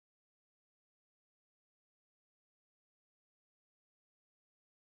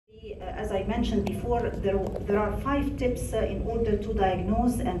As I mentioned before, there are 5 tips in order to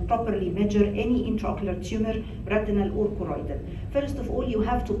diagnose and properly measure any intraocular tumor, retinal or choroidal. First of all, you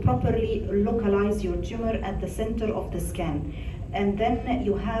have to properly localize your tumor at the center of the scan. And then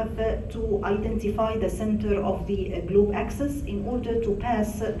you have to identify the center of the globe axis in order to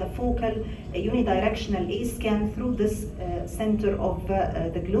pass the focal unidirectional A scan through this center of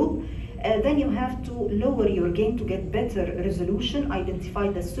the globe. Then you have to lower your gain to get better resolution, identify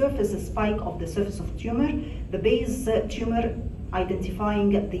the surface spike of the surface of tumor, the base tumor,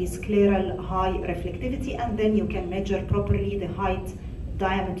 identifying the scleral high reflectivity, and then you can measure properly the height,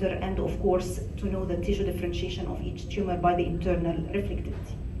 diameter, and of course to know the tissue differentiation of each tumor by the internal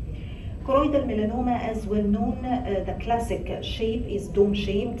reflectivity. Choroidal melanoma, as well known, the classic shape is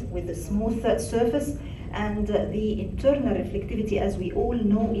dome-shaped with a smooth surface, and the internal reflectivity, as we all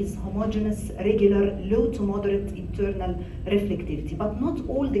know, is homogeneous, regular, low to moderate internal reflectivity. But not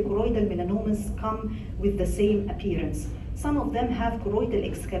all the choroidal melanomas come with the same appearance. Some of them have choroidal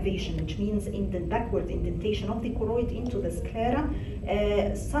excavation, which means backward indentation of the choroid into the sclera.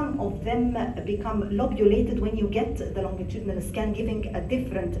 Some of them become lobulated when you get the longitudinal scan, giving a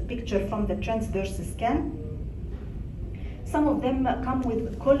different picture from the transverse scan. Some of them come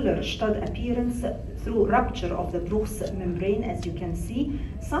with collar stud appearance through rupture of the Bruch's membrane, as you can see.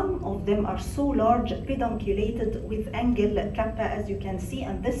 Some of them are so large, pedunculated with angle kappa, as you can see,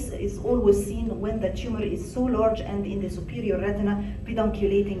 and this is always seen when the tumor is so large and in the superior retina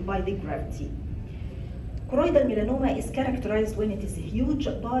pedunculating by the gravity. Choroidal melanoma is characterized when it is huge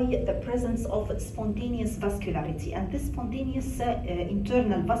by the presence of spontaneous vascularity, and this spontaneous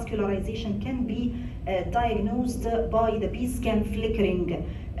internal vascularization can be diagnosed by the B-scan flickering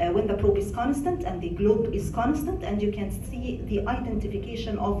when the probe is constant and the globe is constant, and you can see the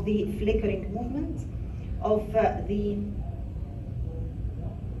identification of the flickering movement of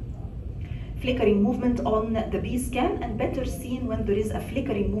on the B scan, and better seen when there is a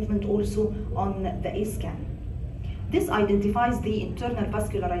flickering movement also on the A scan. This identifies the internal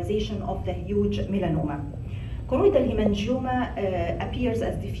vascularization of the huge melanoma. Choroidal hemangioma appears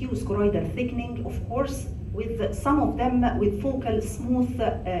as diffuse choroidal thickening, of course, with some of them with focal smooth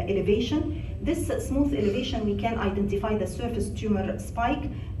elevation. This smooth elevation, we can identify the surface tumor spike,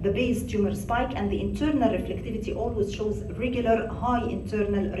 the base tumor spike, and the internal reflectivity always shows regular high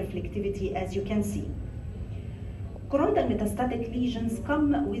internal reflectivity, as you can see. Choroidal metastatic lesions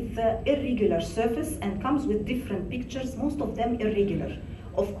come with irregular surface and comes with different pictures, most of them irregular.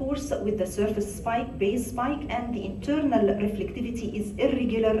 Of course, with the surface spike, base spike, and the internal reflectivity is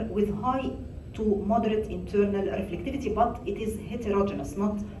irregular with high to moderate internal reflectivity, but it is heterogeneous,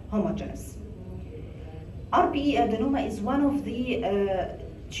 not homogeneous. RPE adenoma is one of the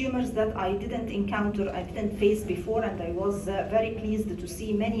tumors that I didn't face before, and I was very pleased to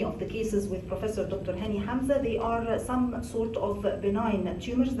see many of the cases with Professor Dr. Hani Hamza. They are some sort of benign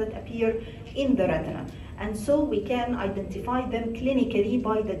tumors that appear in the retina. And so we can identify them clinically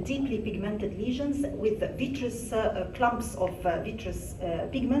by the deeply pigmented lesions with vitreous clumps of vitreous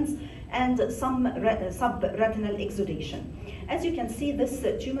pigments and some subretinal exudation. As you can see, this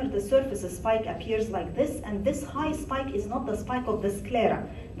tumor, the surface spike appears like this, and this high spike is not the spike of the sclera.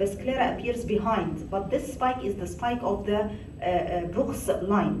 The sclera appears behind, but this spike is the spike of the Bruch's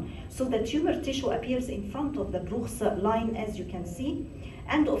line. So the tumor tissue appears in front of the Bruch's line, as you can see.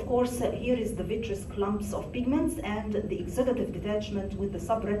 And of course, here is the vitreous clumps of pigments and the exudative detachment with the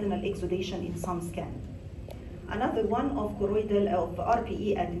subretinal exudation in some scan. Another one of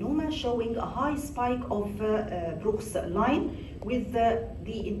RPE adenoma showing a high spike of Bruch's line with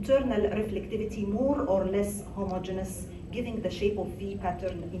the internal reflectivity more or less homogeneous, giving the shape of V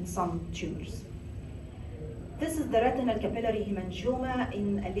pattern in some tumors. This is the retinal capillary hemangioma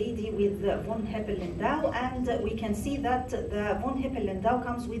in a lady with von Hippel-Lindau, and we can see that the von Hippel-Lindau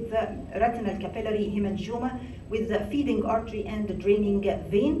comes with the retinal capillary hemangioma with the feeding artery and the draining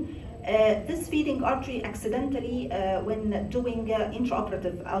vein. This feeding artery, accidentally, when doing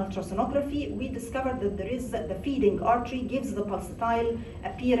intraoperative ultrasonography, we discovered that there is the feeding artery gives the pulsatile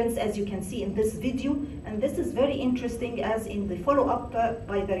appearance, as you can see in this video. And this is very interesting, as in the follow-up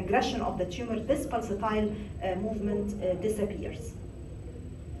by the regression of the tumor, this pulsatile movement disappears.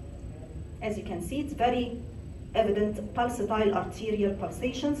 As you can see, it's very evident pulsatile arterial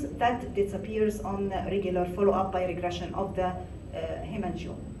pulsations that disappears on regular follow-up by regression of the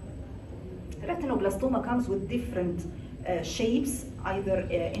hemangioma. Retinoblastoma comes with different shapes, either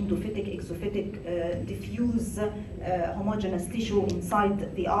endophytic, exophytic, diffuse, homogeneous tissue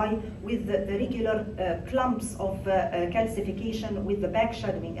inside the eye, with the regular clumps of calcification with the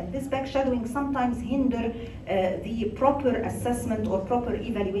backshadowing. And this backshadowing sometimes hinder the proper assessment or proper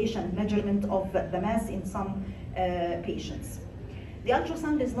evaluation and measurement of the mass in some patients. The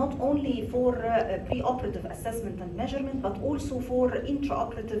ultrasound is not only for preoperative assessment and measurement, but also for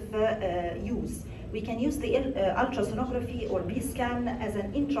intraoperative use. We can use the ultrasonography or B-scan as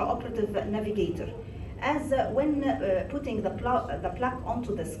an intraoperative navigator. As when putting the plaque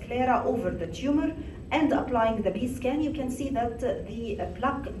onto the sclera over the tumor and applying the B-scan, you can see that the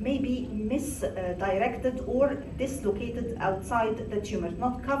plaque may be misdirected or dislocated outside the tumor,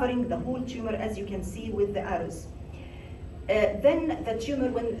 not covering the whole tumor as you can see with the arrows. Then the tumor,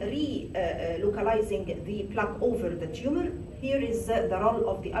 when re-localizing the plaque over the tumor, here is the role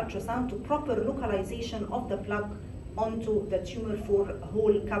of the ultrasound to proper localization of the plaque onto the tumor for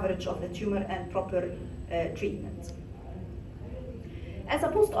whole coverage of the tumor and proper treatment. As a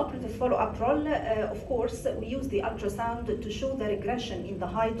post-operative follow-up role, of course, we use the ultrasound to show the regression in the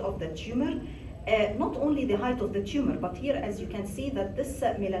height of the tumor. Not only the height of the tumor, but here, as you can see, that this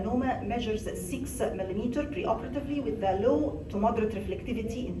melanoma measures 6 millimeter preoperatively with the low to moderate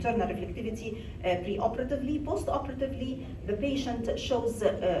reflectivity, internal reflectivity preoperatively. Post-operatively, the patient shows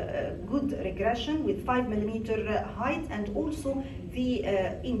good regression with 5 millimeter height, and also the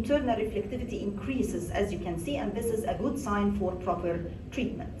internal reflectivity increases, as you can see, and this is a good sign for proper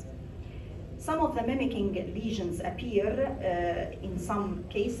treatment. Some of the mimicking lesions appear in some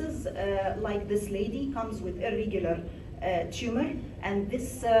cases, like this lady comes with irregular tumor, and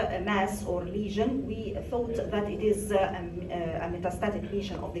this mass or lesion, we thought that it is a metastatic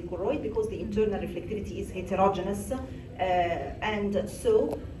lesion of the choroid because the internal reflectivity is heterogeneous, and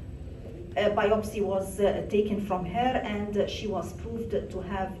so a biopsy was taken from her, and she was proved to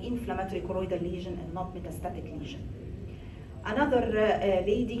have inflammatory choroidal lesion and not metastatic lesion. Another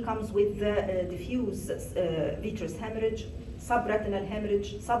lady comes with diffuse vitreous hemorrhage, subretinal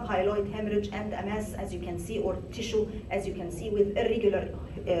hemorrhage, subhyaloid hemorrhage, and a mass, as you can see, or tissue, as you can see, with irregular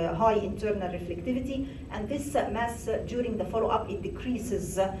high internal reflectivity. And this mass, during the follow-up, it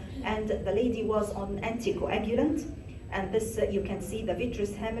decreases, and the lady was on anticoagulant. And this, you can see the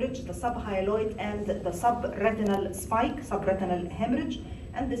vitreous hemorrhage, the subhyaloid, and the subretinal spike, subretinal hemorrhage.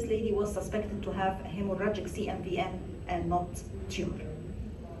 And this lady was suspected to have hemorrhagic CMVM and not tumor.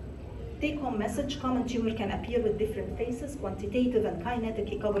 Take-home message: common tumor can appear with different phases. Quantitative and kinetic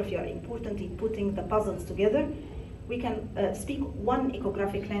echography are important in putting the puzzles together. We can speak one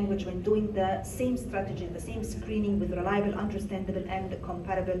echographic language when doing the same strategy, the same screening with reliable, understandable, and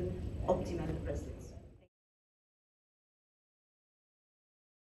comparable optimal results.